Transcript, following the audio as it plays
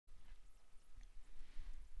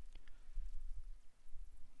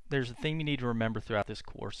there's a thing you need to remember throughout this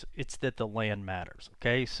course. It's that the land matters,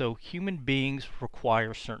 okay? So human beings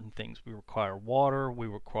require certain things. We require water, we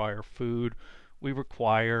require food, we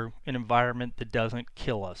require an environment that doesn't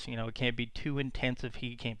kill us. You know, it can't be too intensive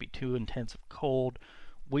heat, can't be too intensive cold.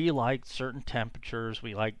 We like certain temperatures,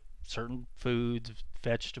 we like certain foods,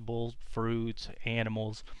 vegetables, fruits,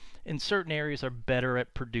 animals. And certain areas are better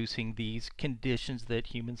at producing these conditions that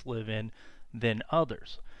humans live in than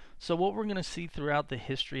others. So what we're going to see throughout the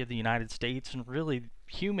history of the United States and really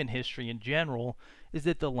human history in general is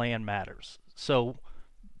that the land matters. So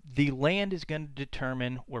the land is going to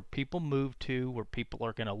determine where people move to, where people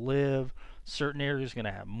are going to live. Certain areas are going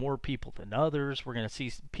to have more people than others. We're going to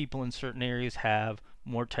see people in certain areas have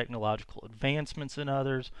more technological advancements than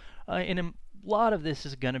others. And a lot of this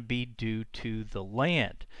is going to be due to the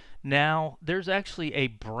land. Now, there's actually a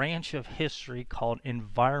branch of history called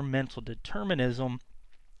environmental determinism,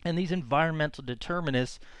 and these environmental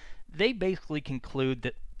determinists, they basically conclude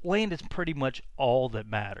that land is pretty much all that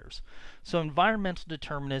matters. So environmental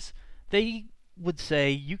determinists, they would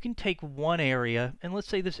say you can take one area, and let's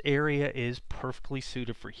say this area is perfectly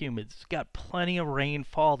suited for humans. It's got plenty of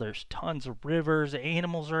rainfall, there's tons of rivers,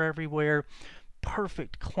 animals are everywhere,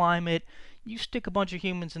 perfect climate. You stick a bunch of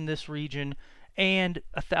humans in this region, and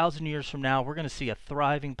 1,000 years from now, we're going to see a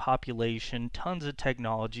thriving population, tons of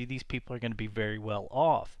technology. These people are going to be very well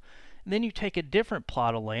off. And then you take a different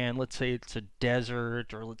plot of land, let's say it's a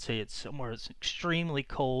desert, or let's say it's somewhere that's extremely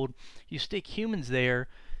cold. You stick humans there,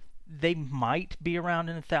 they might be around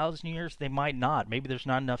in 1,000 years, they might not. Maybe there's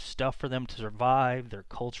not enough stuff for them to survive, their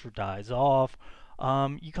culture dies off.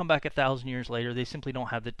 You come back 1,000 years later, they simply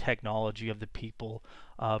don't have the technology of the people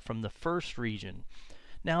from the first region.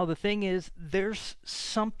 Now the thing is, there's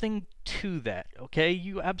something to that, okay?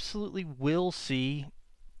 You absolutely will see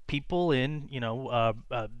people in,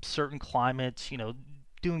 certain climates,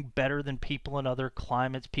 doing better than people in other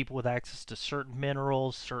climates, people with access to certain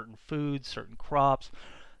minerals, certain foods, certain crops.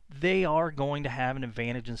 They are going to have an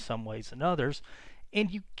advantage in some ways than others.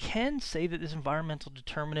 And you can say that this environmental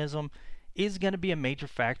determinism is going to be a major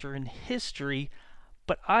factor in history,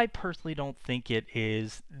 but I personally don't think it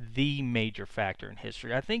is the major factor in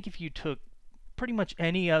history. I think if you took pretty much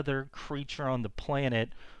any other creature on the planet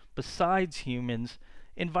besides humans,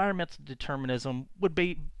 environmental determinism would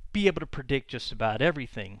be able to predict just about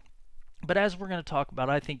everything. But as we're going to talk about,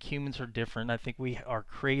 I think humans are different. I think we are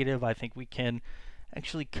creative. I think we can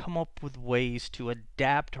actually come up with ways to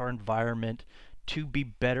adapt our environment to be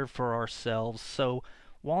better for ourselves. So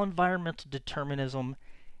while environmental determinism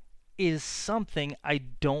is something, I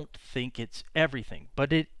don't think it's everything,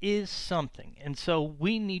 but it is something. And so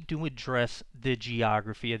we need to address the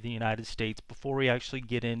geography of the United States before we actually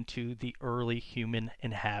get into the early human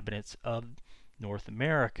inhabitants of North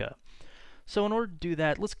America. So in order to do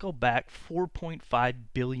that, let's go back 4.5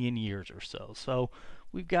 billion years or so. So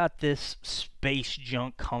we've got this space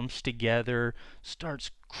junk comes together,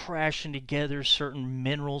 starts crashing together, certain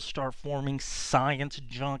minerals start forming, science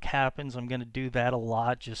junk happens. I'm going to do that a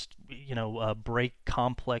lot, just, break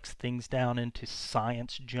complex things down into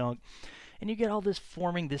science junk. And you get all this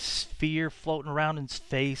forming, this sphere floating around in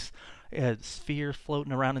space,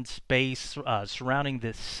 surrounding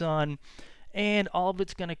the sun. And all of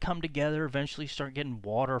it's going to come together, eventually start getting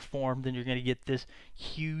water formed, and you're going to get this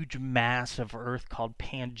huge mass of Earth called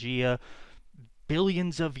Pangea.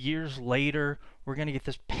 Billions of years later, we're going to get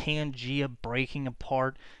this Pangea breaking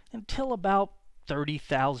apart until about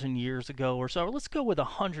 30,000 years ago or so, or let's go with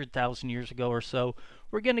 100,000 years ago or so,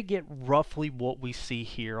 we're going to get roughly what we see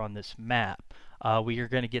here on this map. We are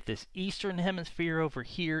going to get this eastern hemisphere over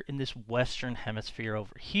here and this western hemisphere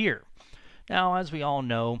over here. Now, as we all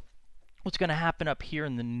know, what's going to happen up here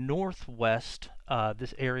in the northwest,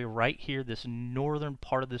 this area right here, this northern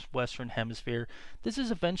part of this western hemisphere, this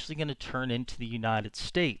is eventually going to turn into the United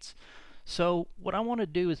States. So what I want to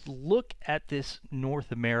do is look at this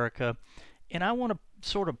North America, and I want to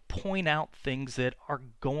sort of point out things that are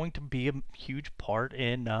going to be a huge part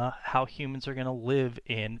in how humans are going to live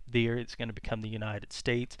in the area that's going to become the United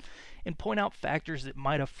States, and point out factors that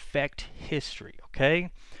might affect history,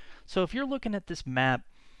 okay? So if you're looking at this map,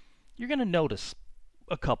 you're going to notice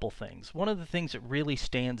a couple things. One of the things that really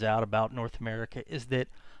stands out about North America is that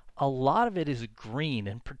a lot of it is green,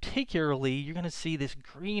 and particularly you're going to see this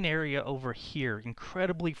green area over here,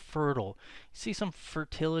 incredibly fertile. You see some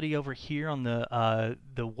fertility over here on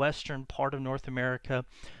the western part of North America,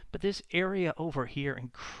 but this area over here,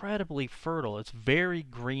 incredibly fertile. It's very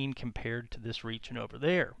green compared to this region over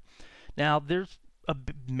there. Now, there's a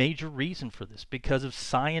major reason for this. Because of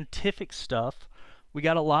scientific stuff, we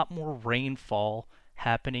got a lot more rainfall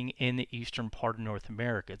happening in the eastern part of North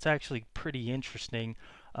America. It's actually pretty interesting.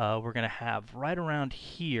 We're going to have right around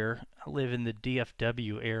here, I live in the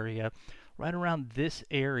DFW area, right around this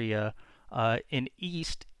area in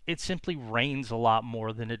east, it simply rains a lot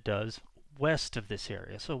more than it does west of this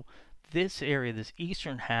area. So this area, this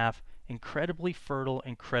eastern half, incredibly fertile,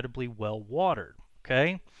 incredibly well watered.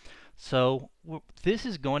 Okay, so this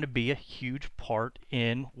is going to be a huge part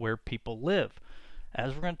in where people live.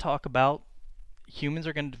 As we're going to talk about, humans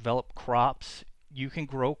are going to develop crops. You can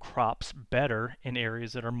grow crops better in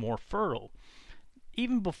areas that are more fertile.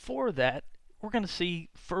 Even before that, we're going to see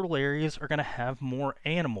fertile areas are going to have more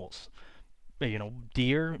animals. You know,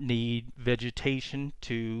 deer need vegetation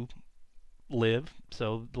to live,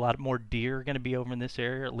 so a lot more deer are going to be over in this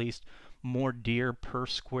area, at least more deer per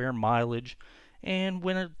square mileage. And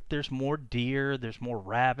when there's more deer, there's more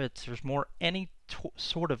rabbits, there's more any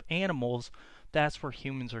sort of animals, that's where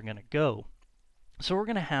humans are going to go. So we're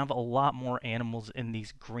going to have a lot more animals in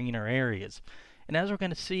these greener areas. And as we're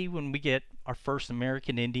going to see when we get our first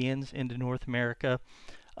American Indians into North America,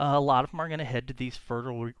 a lot of them are going to head to these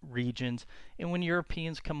fertile regions. And when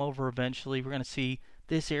Europeans come over eventually, we're going to see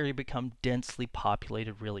this area become densely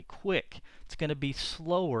populated really quick. It's going to be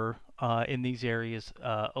slower in these areas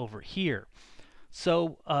over here.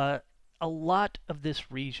 So a lot of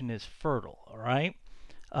this region is fertile, all right?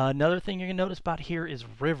 Another thing you're going to notice about here is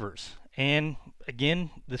rivers. And again,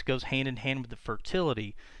 this goes hand in hand with the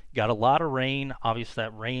fertility. You got a lot of rain. Obviously,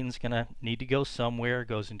 that rain's going to need to go somewhere. It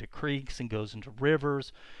goes into creeks and goes into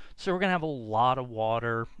rivers. So we're going to have a lot of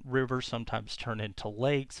water. Rivers sometimes turn into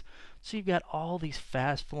lakes. So you've got all these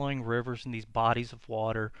fast-flowing rivers and these bodies of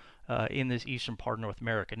water in this eastern part of North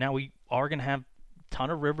America. Now, we are going to have ton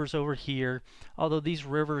of rivers over here, although these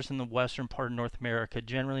rivers in the western part of North America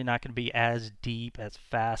generally not going to be as deep, as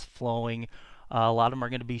fast flowing. A lot of them are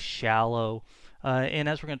going to be shallow, and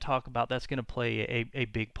as we're going to talk about, that's going to play a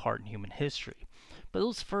big part in human history. But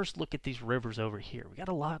let's first look at these rivers over here. We got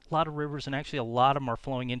a lot of rivers, and actually a lot of them are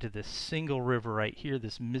flowing into this single river right here,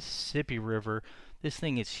 this Mississippi River. This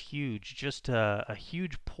thing is huge, just a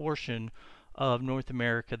huge portion of North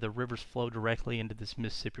America. The rivers flow directly into this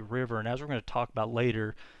Mississippi River, and as we're going to talk about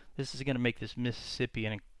later, this is going to make this Mississippi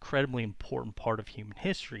an incredibly important part of human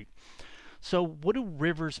history. So what do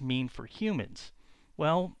rivers mean for humans?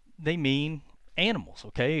 Well, they mean animals,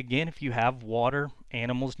 okay? Again, if you have water,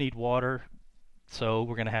 animals need water. So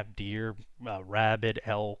we're going to have deer, rabbit,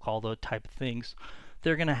 elk, all those type of things.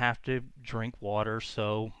 They're going to have to drink water,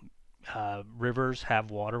 so rivers have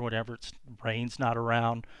water whenever it rain's not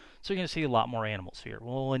around. So you're going to see a lot more animals here.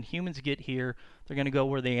 Well, when humans get here, they're going to go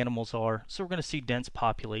where the animals are. So we're going to see dense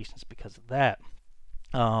populations because of that.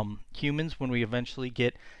 Humans, when we eventually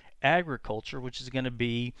get agriculture, which is going to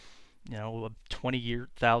be, you know,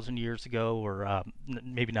 20,000 years ago, or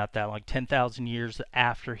maybe not that long, 10,000 years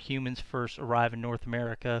after humans first arrive in North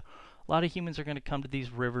America, a lot of humans are going to come to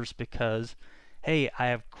these rivers because, hey, I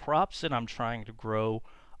have crops that I'm trying to grow.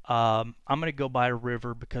 I'm going to go by a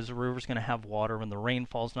river because the river's going to have water when the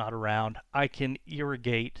rainfall's not around. I can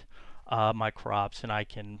irrigate my crops, and I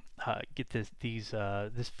can get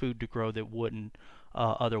this food to grow that wouldn't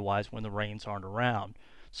otherwise when the rains aren't around.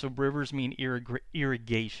 So rivers mean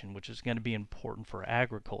irrigation, which is going to be important for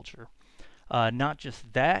agriculture. Not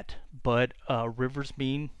just that, but rivers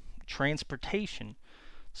mean transportation.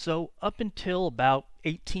 So up until about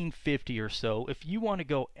 1850 or so, if you want to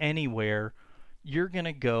go anywhere, you're going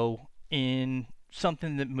to go in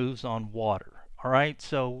something that moves on water. All right,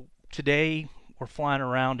 so today we're flying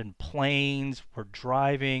around in planes, we're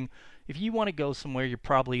driving. If you want to go somewhere, you're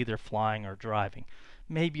probably either flying or driving.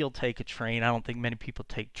 Maybe you'll take a train. I don't think many people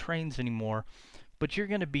take trains anymore, but you're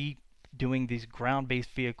going to be doing these ground-based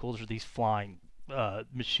vehicles or these flying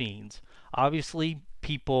machines. Obviously,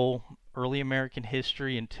 people, early American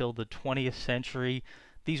history until the 20th century,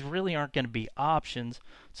 these really aren't going to be options.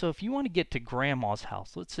 So if you want to get to grandma's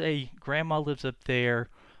house, let's say grandma lives up there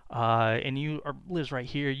and lives right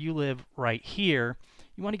here, you live right here,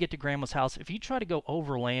 you want to get to grandma's house. If you try to go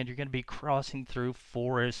overland, you're going to be crossing through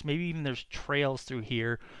forests, maybe even there's trails through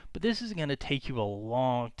here, but this is going to take you a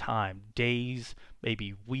long time, days,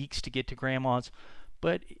 maybe weeks to get to grandma's.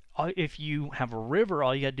 But if you have a river,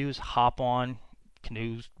 all you got to do is hop on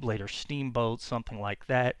canoes, later steamboats, something like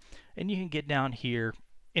that, and you can get down here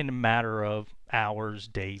in a matter of hours,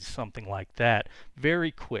 days, something like that.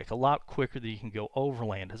 Very quick, a lot quicker than you can go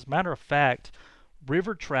overland. As a matter of fact,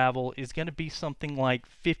 river travel is going to be something like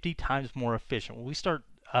 50 times more efficient. When we start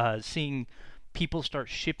seeing people start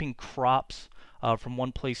shipping crops from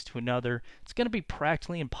one place to another, it's going to be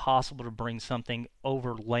practically impossible to bring something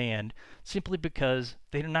over land simply because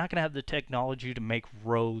they're not going to have the technology to make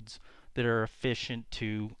roads that are efficient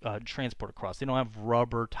to transport across. They don't have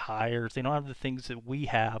rubber tires. They don't have the things that we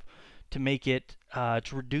have to make it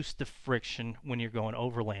to reduce the friction when you're going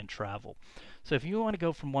overland travel. So if you want to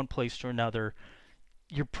go from one place to another,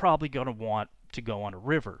 you're probably going to want to go on a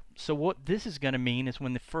river. So what this is going to mean is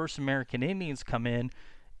when the first American Indians come in,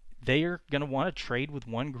 they are going to want to trade with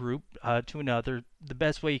one group to another. The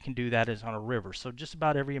best way you can do that is on a river. So just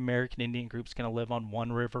about every American Indian group is going to live on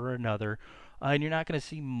one river or another, and you're not going to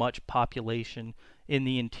see much population in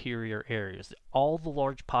the interior areas. All the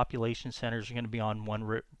large population centers are going to be on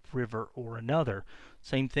one river or another.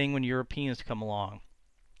 Same thing when Europeans come along.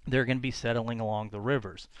 They're going to be settling along the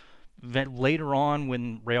rivers. Then later on,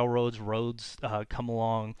 when roads come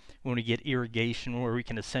along, when we get irrigation, where we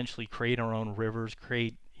can essentially create our own rivers,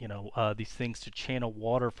 create these things to channel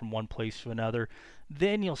water from one place to another,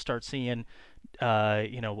 then you'll start seeing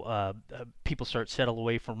people start settle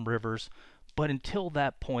away from rivers. But until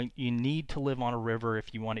that point, you need to live on a river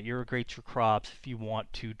if you want to irrigate your crops, if you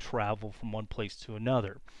want to travel from one place to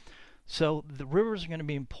another. So the rivers are going to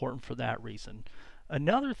be important for that reason.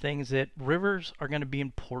 Another thing is that rivers are going to be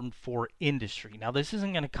important for industry. Now, this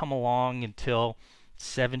isn't going to come along until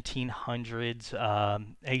 1700s,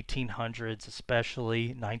 1800s,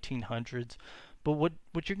 especially 1900s. But what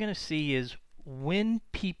you're going to see is when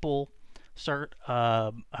people start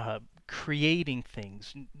creating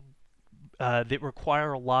things that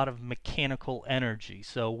require a lot of mechanical energy.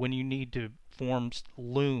 So when you need to form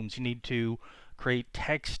looms, you need to create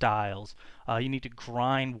textiles, you need to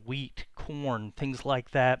grind wheat, corn, things like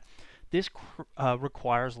that. This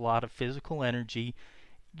requires a lot of physical energy.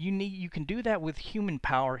 You can do that with human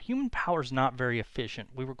power. Human power is not very efficient.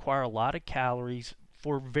 We require a lot of calories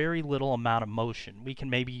for very little amount of motion. We can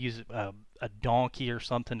maybe use a donkey or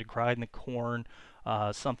something to grind the corn,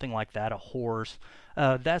 something like that, a horse.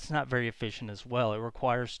 That's not very efficient as well. It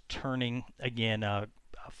requires turning, again,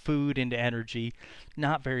 food into energy,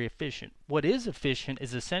 not very efficient. What is efficient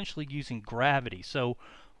is essentially using gravity. So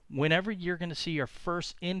whenever you're going to see your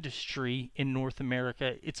first industry in North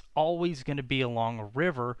America, it's always going to be along a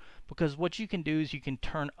river, because what you can do is you can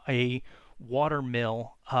turn a water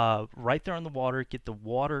mill right there on the water, get the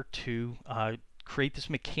water to create this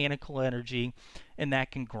mechanical energy, and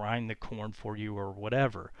that can grind the corn for you or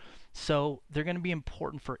whatever. So they're going to be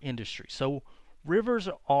important for industry. So rivers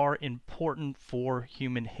are important for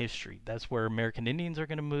human history. That's where American Indians are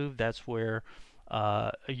going to move. That's where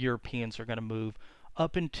Europeans are going to move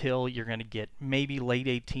up until you're going to get maybe late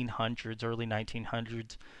 1800s, early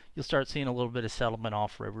 1900s. You'll start seeing a little bit of settlement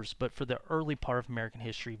off rivers, but for the early part of American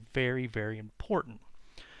history, very, very important.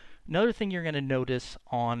 Another thing you're going to notice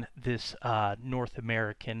on this North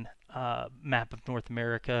American map of North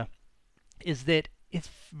America is that it's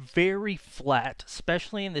very flat,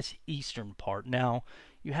 especially in this eastern part. Now,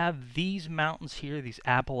 you have these mountains here, these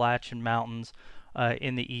Appalachian Mountains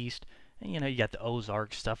in the east. And, you got the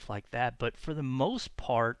Ozarks, stuff like that. But for the most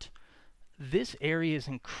part, this area is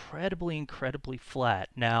incredibly, incredibly flat.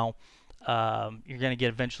 Now, you're going to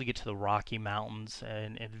eventually get to the Rocky Mountains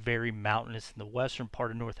and very mountainous in the western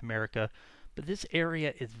part of North America. But this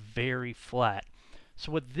area is very flat.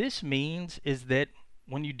 So what this means is that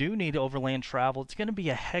when you do need overland travel, it's going to be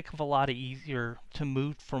a heck of a lot easier to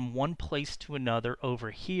move from one place to another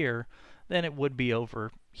over here than it would be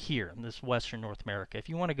over here in this western North America. If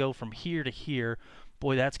you want to go from here to here,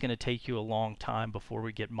 boy, that's going to take you a long time before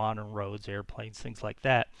we get modern roads, airplanes, things like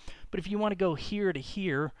that. But if you want to go here to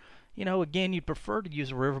here, again, you'd prefer to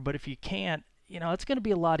use a river, but if you can't, it's going to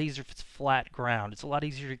be a lot easier if it's flat ground. It's a lot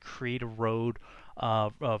easier to create a road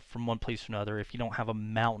from one place to another if you don't have a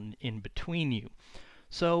mountain in between you.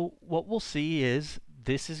 So what we'll see is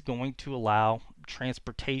this is going to allow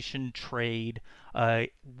transportation, trade,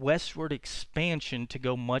 westward expansion to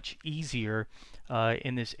go much easier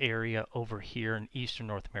in this area over here in eastern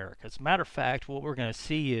North America. As a matter of fact, what we're going to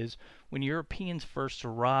see is when Europeans first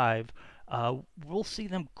arrive, we'll see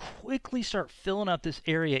them quickly start filling up this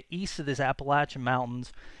area east of this Appalachian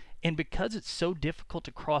Mountains. And because it's so difficult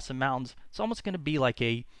to cross the mountains, it's almost going to be like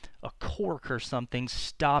a cork or something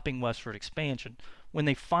stopping westward expansion. When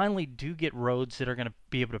they finally do get roads that are going to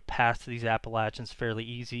be able to pass to these Appalachians fairly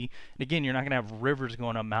easy, and again, you're not going to have rivers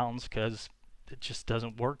going up mountains because it just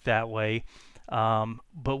doesn't work that way.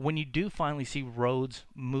 But when you do finally see roads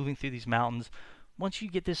moving through these mountains, once you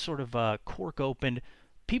get this sort of cork opened,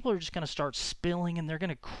 people are just going to start spilling, and they're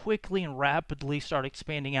going to quickly and rapidly start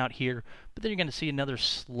expanding out here. But then you're going to see another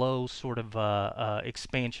slow sort of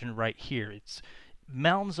expansion right here. It's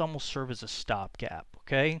mountains almost serve as a stopgap,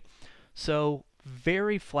 okay? So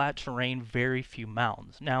very flat terrain, very few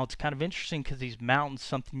mountains. Now it's kind of interesting because these mountains,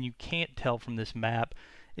 something you can't tell from this map,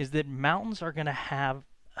 is that mountains are going to have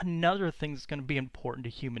another thing that's going to be important to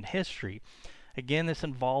human history. Again, this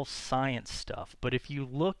involves science stuff, but if you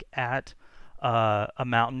look at a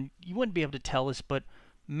mountain, you wouldn't be able to tell this, but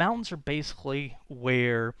mountains are basically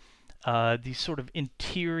where the sort of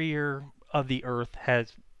interior of the earth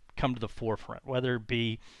has come to the forefront, whether it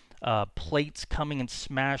be plates coming and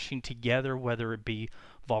smashing together, whether it be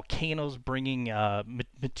volcanoes bringing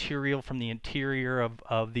material from the interior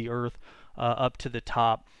of the earth up to the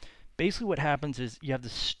top. Basically what happens is you have the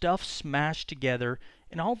stuff smashed together,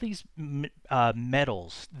 and all these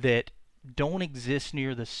metals that don't exist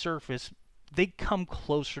near the surface, they come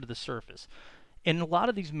closer to the surface. And a lot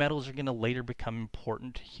of these metals are going to later become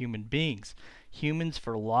important to human beings. Humans,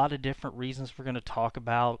 for a lot of different reasons we're going to talk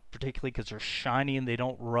about, particularly because they're shiny and they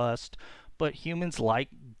don't rust, but humans like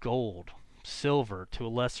gold, silver, to a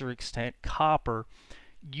lesser extent copper.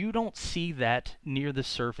 You don't see that near the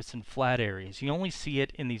surface in flat areas. You only see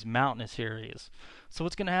it in these mountainous areas. So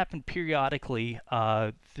what's going to happen periodically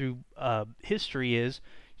through history is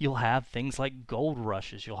you'll have things like gold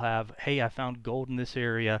rushes. You'll have, hey, I found gold in this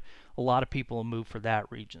area. A lot of people will move for that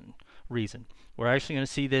reason. We're actually going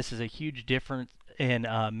to see this as a huge difference in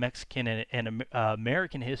Mexican and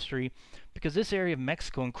American history, because this area of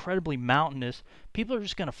Mexico, incredibly mountainous, people are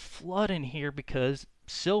just going to flood in here because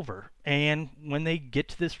silver. And when they get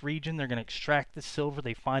to this region, they're going to extract the silver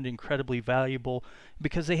they find incredibly valuable.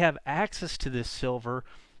 Because they have access to this silver,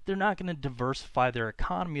 they're not going to diversify their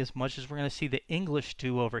economy as much as we're going to see the English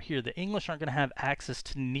do over here. The English aren't going to have access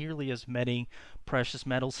to nearly as many precious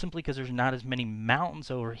metals simply because there's not as many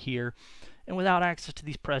mountains over here. And without access to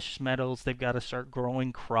these precious metals, they've got to start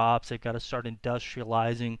growing crops, they've got to start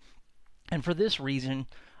industrializing. And for this reason,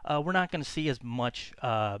 we're not going to see as much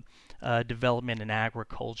development in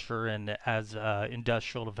agriculture and as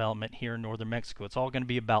industrial development here in northern Mexico. It's all going to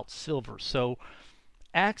be about silver. So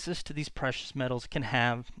access to these precious metals can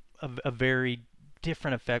have a very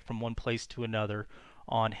different effect from one place to another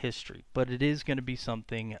on history, but it is going to be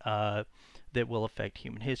something that will affect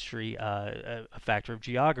human history, a factor of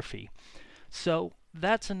geography. So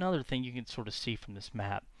that's another thing you can sort of see from this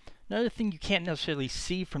map. Another thing you can't necessarily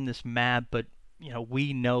see from this map, but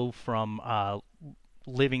we know from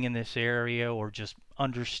living in this area or just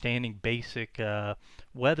understanding basic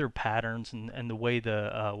weather patterns and the way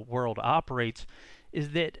the world operates,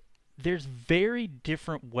 is that there's very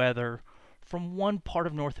different weather from one part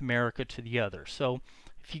of North America to the other. So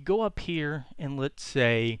if you go up here in, let's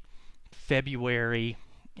say, February,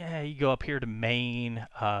 you go up here to Maine,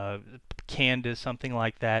 Canada, something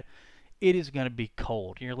like that, it is going to be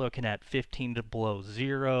cold. You're looking at 15 to below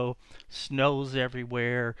zero, snows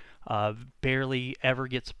everywhere, barely ever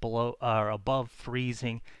gets below or above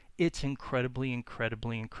freezing. It's incredibly,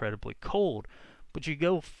 incredibly, incredibly cold. But you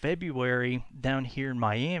go February down here in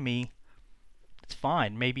Miami, it's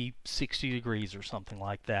fine, maybe 60 degrees or something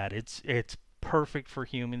like that. It's perfect for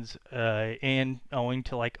humans, and owing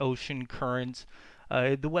to like ocean currents,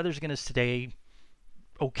 the weather's going to stay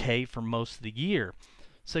okay for most of the year.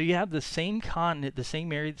 So you have the same continent, the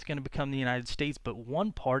same area that's going to become the United States, but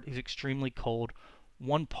one part is extremely cold,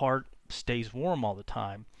 one part stays warm all the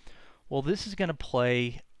time. Well, this is going to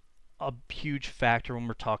play a huge factor when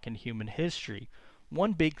we're talking human history.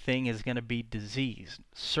 One big thing is going to be disease.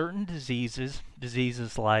 Certain diseases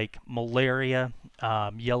like malaria,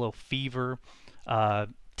 yellow fever,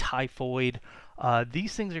 typhoid,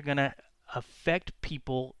 these things are going to affect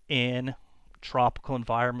people in tropical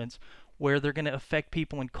environments, where they're going to affect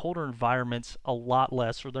people in colder environments a lot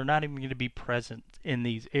less, or they're not even going to be present in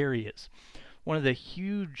these areas. One of the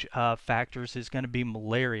huge factors is going to be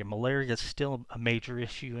malaria. Malaria is still a major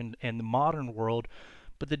issue in the modern world,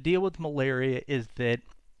 but the deal with malaria is that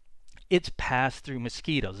it's passed through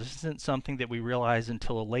mosquitoes. This isn't something that we realized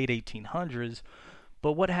until the late 1800s,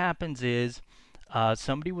 but what happens is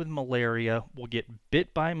somebody with malaria will get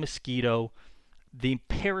bit by a mosquito. The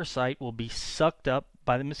parasite will be sucked up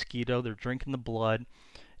by the mosquito. They're drinking the blood,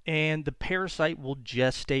 and the parasite will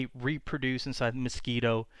gestate, reproduce inside the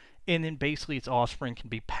mosquito, and then basically its offspring can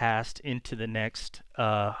be passed into the next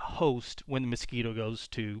host when the mosquito goes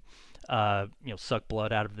to suck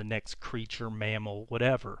blood out of the next creature, mammal,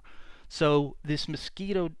 whatever. So this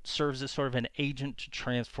mosquito serves as sort of an agent to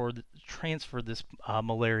transfer this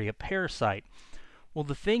malaria parasite. Well,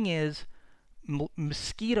 the thing is,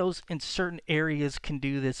 Mosquitoes in certain areas can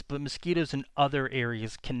do this, but mosquitoes in other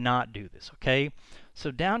areas cannot do this, okay?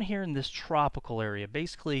 So down here in this tropical area,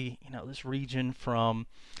 basically, this region from,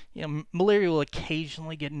 malaria will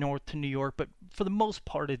occasionally get north to New York, but for the most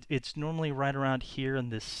part, it's normally right around here in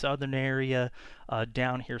this southern area,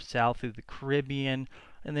 down here south through the Caribbean,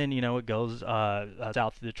 and then, it goes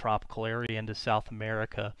south to the tropical area into South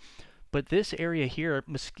America. But this area here,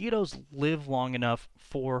 mosquitoes live long enough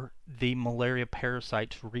for the malaria parasite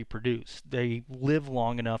to reproduce. They live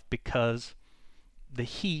long enough because the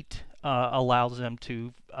heat allows them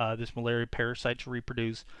to, this malaria parasite to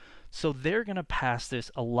reproduce. So they're going to pass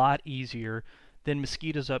this a lot easier than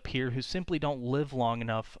mosquitoes up here who simply don't live long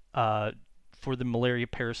enough for the malaria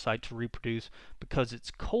parasite to reproduce because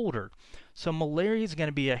it's colder. So malaria is going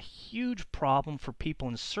to be a huge problem for people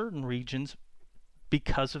in certain regions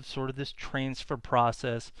because of sort of this transfer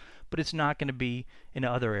process, but it's not going to be in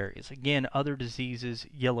other areas. Again, other diseases,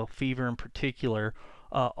 yellow fever in particular,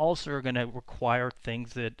 also are going to require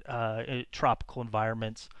things that tropical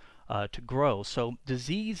environments to grow. So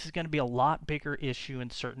disease is going to be a lot bigger issue in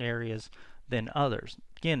certain areas than others.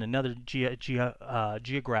 Again, another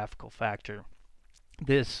geographical factor.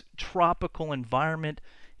 This tropical environment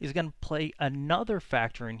is going to play another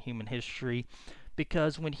factor in human history,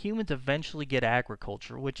 because when humans eventually get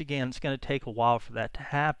agriculture, which again, it's going to take a while for that to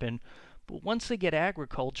happen, but once they get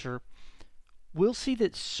agriculture, we'll see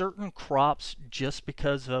that certain crops, just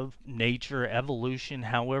because of nature, evolution,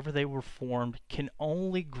 however they were formed, can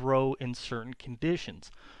only grow in certain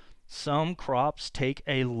conditions. Some crops take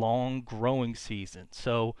a long growing season,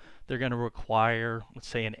 so they're going to require, let's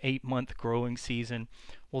say, an 8-month growing season.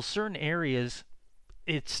 Well, certain areas,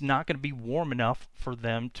 it's not going to be warm enough for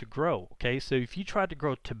them to grow. Okay, so if you try to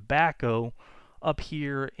grow tobacco up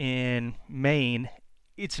here in Maine,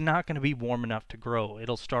 it's not going to be warm enough to grow.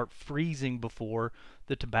 It'll start freezing before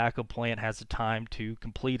the tobacco plant has the time to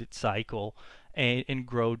complete its cycle and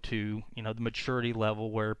grow to, the maturity level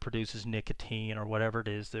where it produces nicotine or whatever it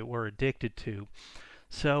is that we're addicted to.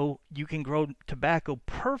 So you can grow tobacco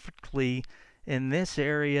perfectly in this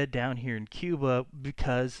area down here in Cuba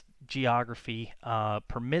because geography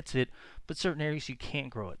permits it, but certain areas you can't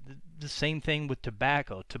grow it. The same thing with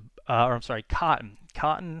tobacco, cotton.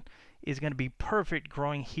 Cotton is going to be perfect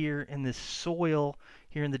growing here in this soil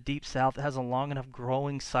here in the deep south. It has a long enough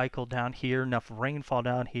growing cycle down here, enough rainfall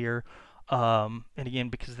down here. And again,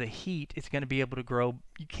 because of the heat, it's going to be able to grow.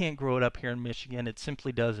 You can't grow it up here in Michigan. It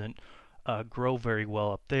simply doesn't grow very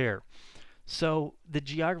well up there. So the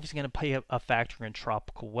geography is going to play a factor in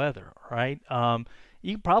tropical weather, right?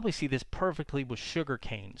 You can probably see this perfectly with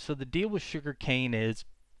sugarcane. So the deal with sugarcane is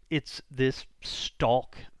it's this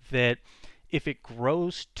stalk that if it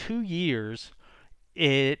grows 2 years,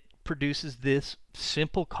 it produces this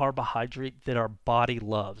simple carbohydrate that our body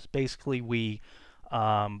loves. Basically, we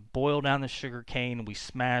boil down the sugarcane, we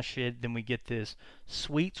smash it, then we get this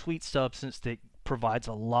sweet, sweet substance that provides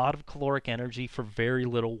a lot of caloric energy for very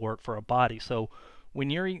little work for our body. So when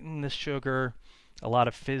you're eating this sugar, a lot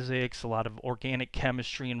of physics, a lot of organic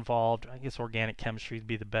chemistry involved. I guess organic chemistry would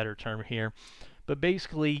be the better term here. But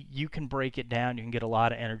basically, you can break it down. You can get a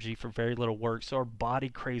lot of energy for very little work. So our body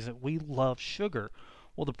craves it. We love sugar.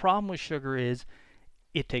 Well, the problem with sugar is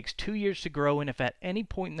it takes 2 years to grow, and if at any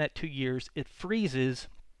point in that 2 years it freezes,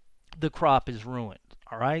 the crop is ruined.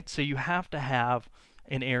 All right? So you have to have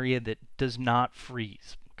an area that does not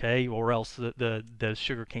freeze, okay? Or else the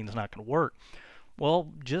sugar cane is not going to work.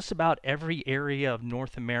 Well, just about every area of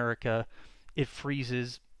North America, it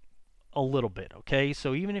freezes a little bit, okay?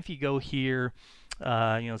 So even if you go here,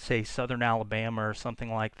 say southern Alabama or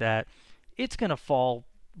something like that, it's going to fall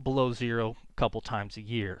below zero a couple times a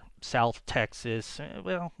year. South Texas,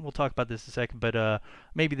 well, we'll talk about this in a second, but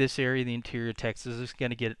maybe this area, the interior Texas, is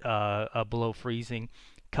going to get below freezing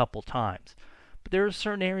a couple times. But there are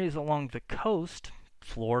certain areas along the coast,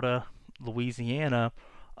 Florida, Louisiana,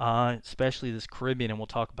 especially this Caribbean, and we'll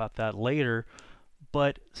talk about that later.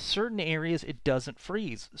 But certain areas it doesn't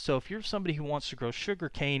freeze. So if you're somebody who wants to grow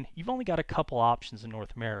sugarcane, you've only got a couple options in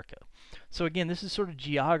North America. So again, this is sort of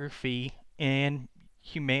geography and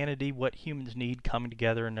humanity, what humans need coming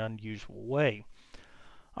together in an unusual way.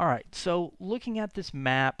 All right, so looking at this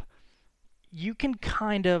map, you can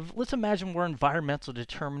let's imagine we're environmental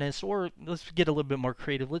determinists, or let's get a little bit more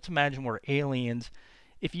creative. Let's imagine we're aliens.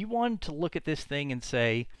 If you wanted to look at this thing and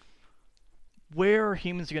say, where are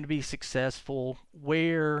humans going to be successful?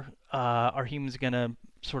 Where are humans going to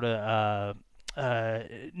sort of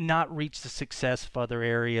not reach the success of other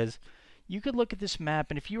areas? You could look at this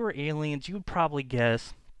map, and if you were aliens, you would probably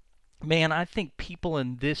guess, man, I think people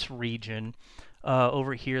in this region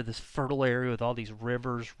over here, this fertile area with all these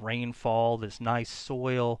rivers, rainfall, this nice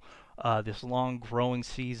soil, this long growing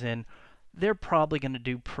season, they're probably going to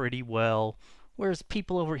do pretty well. Whereas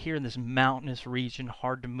people over here in this mountainous region,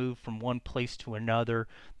 hard to move from one place to another,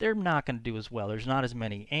 they're not going to do as well. There's not as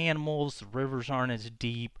many animals, the rivers aren't as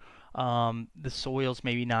deep, the soil's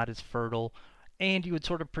maybe not as fertile. And you would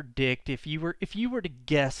sort of predict if you were to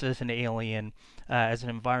guess as an alien, as an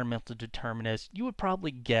environmental determinist, you would probably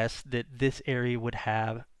guess that this area would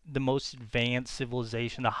have the most advanced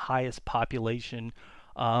civilization, the highest population,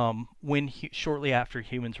 shortly after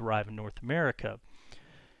humans arrive in North America.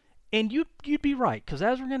 And you'd be right, because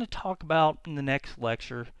as we're going to talk about in the next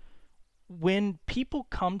lecture, when people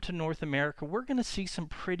come to North America, we're going to see some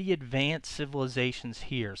pretty advanced civilizations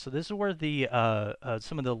here. So this is where the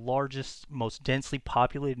some of the largest, most densely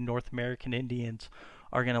populated North American Indians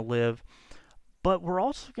are going to live. But we're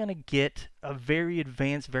also going to get a very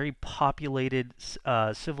advanced, very populated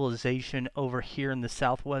civilization over here in the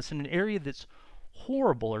Southwest, in an area that's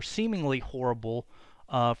horrible or seemingly horrible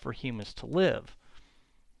for humans to live.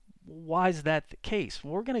 Why is that the case?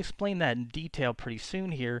 Well, we're going to explain that in detail pretty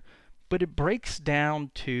soon here, but it breaks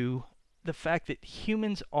down to the fact that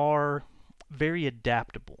humans are very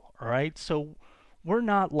adaptable, all right? So we're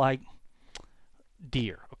not like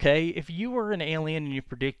deer, okay? If you were an alien and you're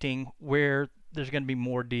predicting where there's going to be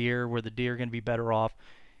more deer, where the deer are going to be better off,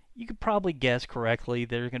 you could probably guess correctly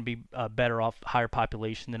they're going to be better off, higher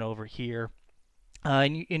population than over here,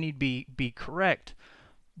 and you'd be correct.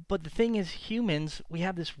 But the thing is, humans, we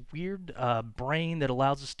have this weird brain that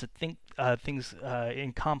allows us to think things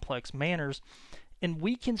in complex manners, and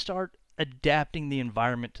we can start adapting the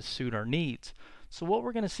environment to suit our needs. So what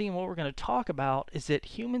we're going to see and what we're going to talk about is that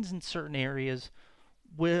humans in certain areas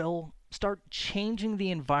will start changing the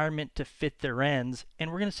environment to fit their ends,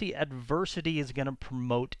 and we're going to see adversity is going to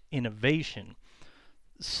promote innovation.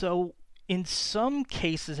 So in some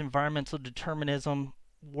cases, environmental determinism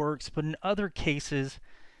works, but in other cases,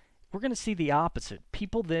 we're going to see the opposite.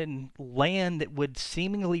 People in land that would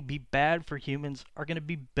seemingly be bad for humans are going to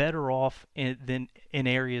be better off than in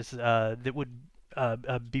areas that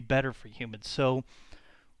would be better for humans. So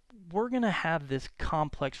we're going to have this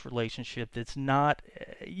complex relationship that's not,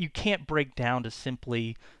 you can't break down to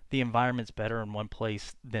simply the environment's better in one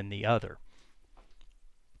place than the other.